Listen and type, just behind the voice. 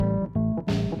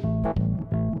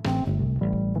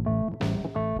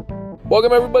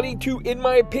Welcome everybody to In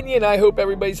My Opinion. I hope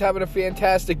everybody's having a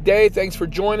fantastic day. Thanks for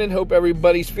joining. Hope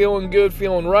everybody's feeling good,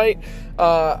 feeling right.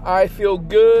 I feel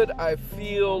good. I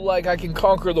feel like I can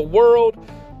conquer the world.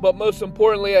 But most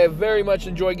importantly, I very much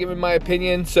enjoy giving my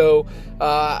opinion. So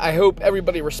I hope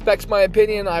everybody respects my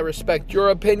opinion. I respect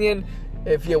your opinion.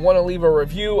 If you want to leave a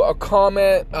review, a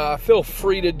comment, feel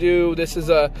free to do. This is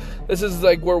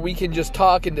like where we can just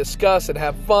talk and discuss and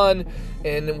have fun,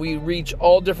 and we reach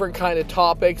all different kind of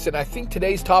topics. And I think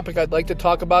today's topic I'd like to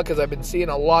talk about, because I've been seeing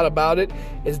a lot about it,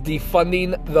 is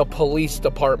defunding the police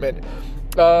department.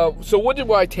 So what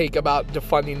do I take about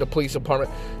defunding the police department?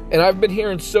 And I've been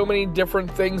hearing so many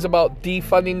different things about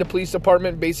defunding the police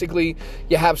department. Basically,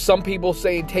 you have some people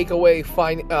saying take away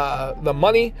the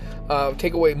money,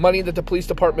 take away money that the police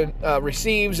department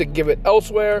receives and give it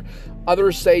elsewhere.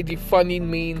 Others say defunding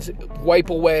means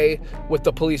wipe away with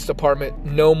the police department,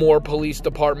 no more police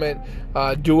department,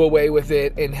 do away with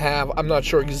it, and have, I'm not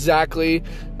sure exactly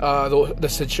the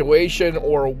situation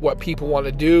or what people want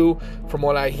to do. From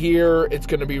what I hear, it's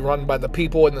going to be run by the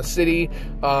people in the city.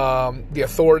 The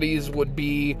authorities would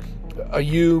be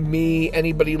you, me,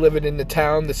 anybody living in the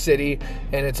town, the city,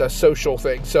 and it's a social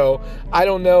thing. So I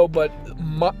don't know, but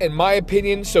in my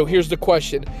opinion, so here's the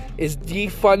question: is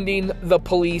defunding the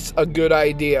police a good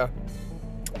idea?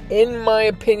 In my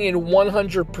opinion,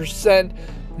 100%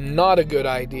 not a good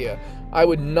idea. I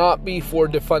would not be for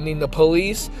defunding the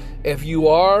police. If you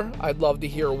are, I'd love to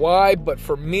hear why. But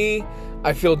for me,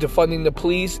 I feel defunding the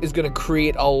police is going to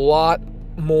create a lot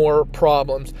more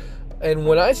problems. And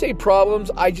when I say problems,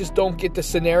 I just don't get the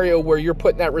scenario where you're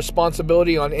putting that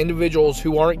responsibility on individuals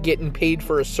who aren't getting paid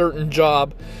for a certain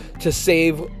job to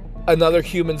save another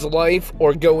human's life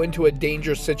or go into a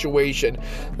dangerous situation.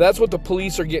 That's what the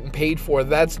police are getting paid for.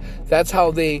 That's how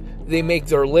they make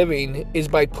their living, is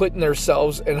by putting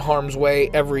themselves in harm's way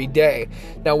every day.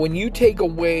 Now, when you take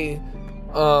away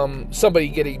somebody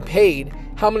getting paid,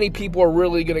 how many people are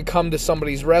really going to come to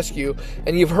somebody's rescue?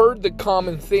 And you've heard the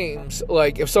common themes,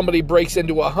 like if somebody breaks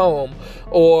into a home,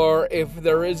 or if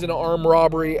there is an armed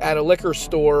robbery at a liquor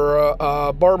store, or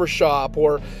a barbershop,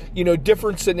 or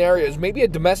different scenarios, maybe a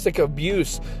domestic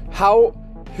abuse.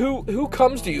 Who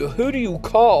comes to you? Who do you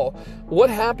call? What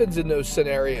happens in those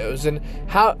scenarios?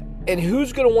 And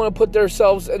who's going to want to put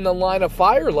themselves in the line of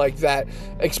fire like that,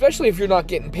 especially if you're not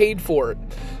getting paid for it?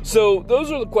 So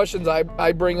those are the questions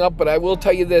I bring up, but I will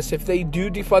tell you this: if they do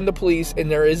defund the police and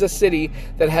there is a city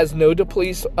that has no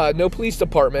police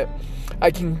department,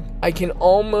 I can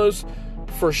almost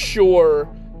for sure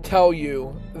tell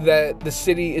you that the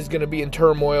city is going to be in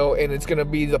turmoil and it's going to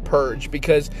be the purge.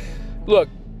 Because look,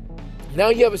 now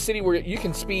you have a city where you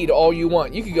can speed all you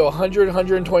want. You can go 100,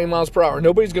 120 miles per hour.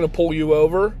 Nobody's going to pull you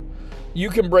over. You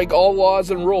can break all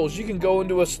laws and rules. You can go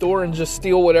into a store and just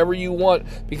steal whatever you want,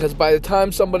 because by the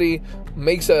time somebody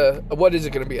makes what is it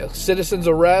going to be, a citizen's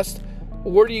arrest,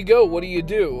 where do you go? What do you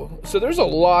do? So there's a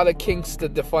lot of kinks to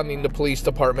defunding the police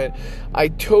department. I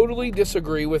totally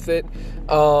disagree with it.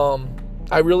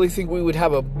 I really think we would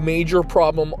have a major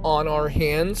problem on our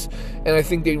hands, and I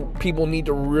think people need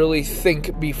to really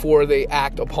think before they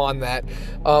act upon that.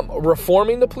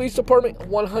 Reforming the police department,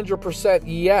 100%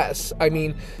 yes. I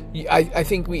mean, I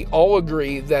think we all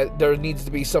agree that there needs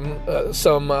to be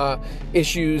some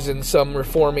issues and some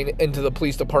reforming into the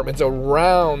police departments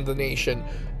around the nation,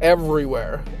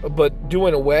 everywhere. But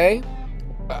doing away,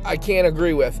 I can't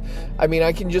agree with. I mean,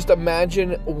 I can just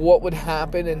imagine what would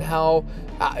happen and how,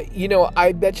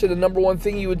 I bet you the number one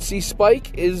thing you would see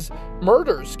spike is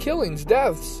murders, killings,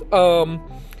 deaths.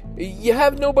 You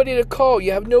have nobody to call.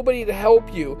 You have nobody to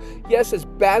help you. Yes, as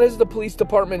bad as the police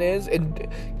department is, and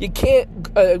you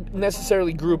can't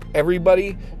necessarily group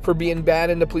everybody for being bad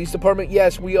in the police department.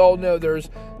 Yes, we all know there's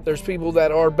people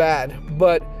that are bad,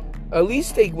 but at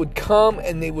least they would come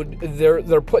and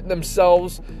they're putting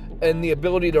themselves and the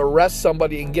ability to arrest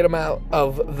somebody and get them out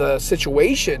of the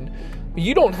situation.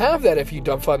 You don't have that if you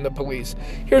defund the police.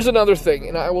 Here's another thing,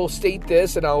 and I will state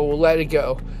this and I will let it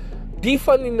go.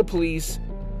 Defunding the police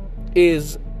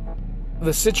is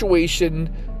the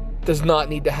situation does not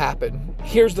need to happen.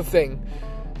 Here's the thing.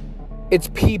 It's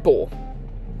people.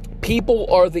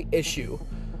 People are the issue.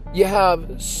 You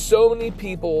have so many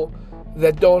people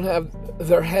that don't have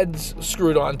their heads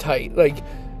screwed on tight. Like,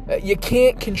 you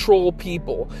can't control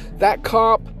people. That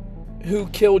cop who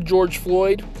killed George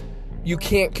Floyd, you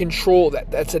can't control that.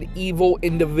 That's an evil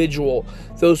individual.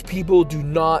 Those people do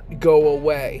not go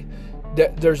away.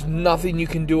 There's nothing you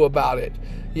can do about it.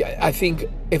 Yeah, I think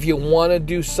if you want to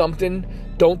do something,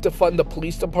 don't defund the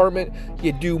police department.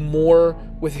 You do more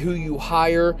with who you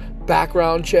hire,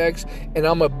 background checks, and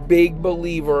I'm a big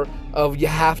believer of you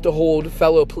have to hold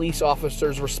fellow police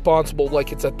officers responsible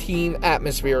like it's a team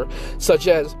atmosphere, such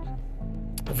as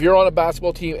if you're on a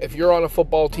basketball team, if you're on a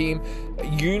football team,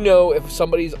 you know if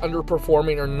somebody's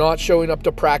underperforming or not showing up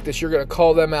to practice, you're going to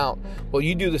call them out. Well,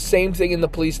 you do the same thing in the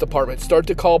police department. Start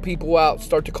to call people out.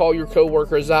 Start to call your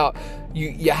coworkers out.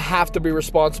 You have to be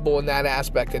responsible in that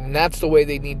aspect, and that's the way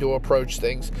they need to approach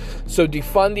things. So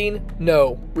defunding,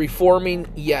 no. Reforming,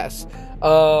 yes.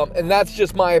 And that's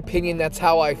just my opinion. That's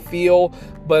how I feel.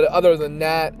 But other than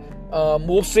that,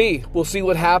 we'll see. We'll see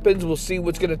what happens. We'll see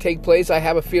what's going to take place. I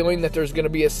have a feeling that there's going to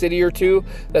be a city or two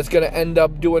that's going to end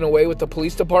up doing away with the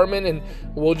police department, and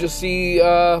we'll just see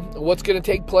what's going to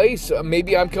take place.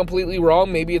 Maybe I'm completely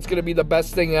wrong. Maybe it's going to be the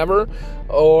best thing ever,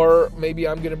 or maybe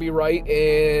I'm going to be right,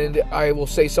 and I will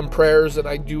say some prayers, and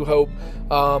I do hope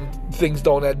things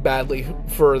don't end badly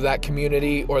for that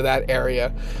community or that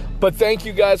area. But thank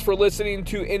you guys for listening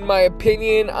to In My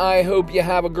Opinion. I hope you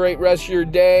have a great rest of your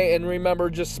day. And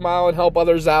remember, just smile and help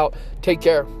others out. Take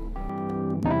care.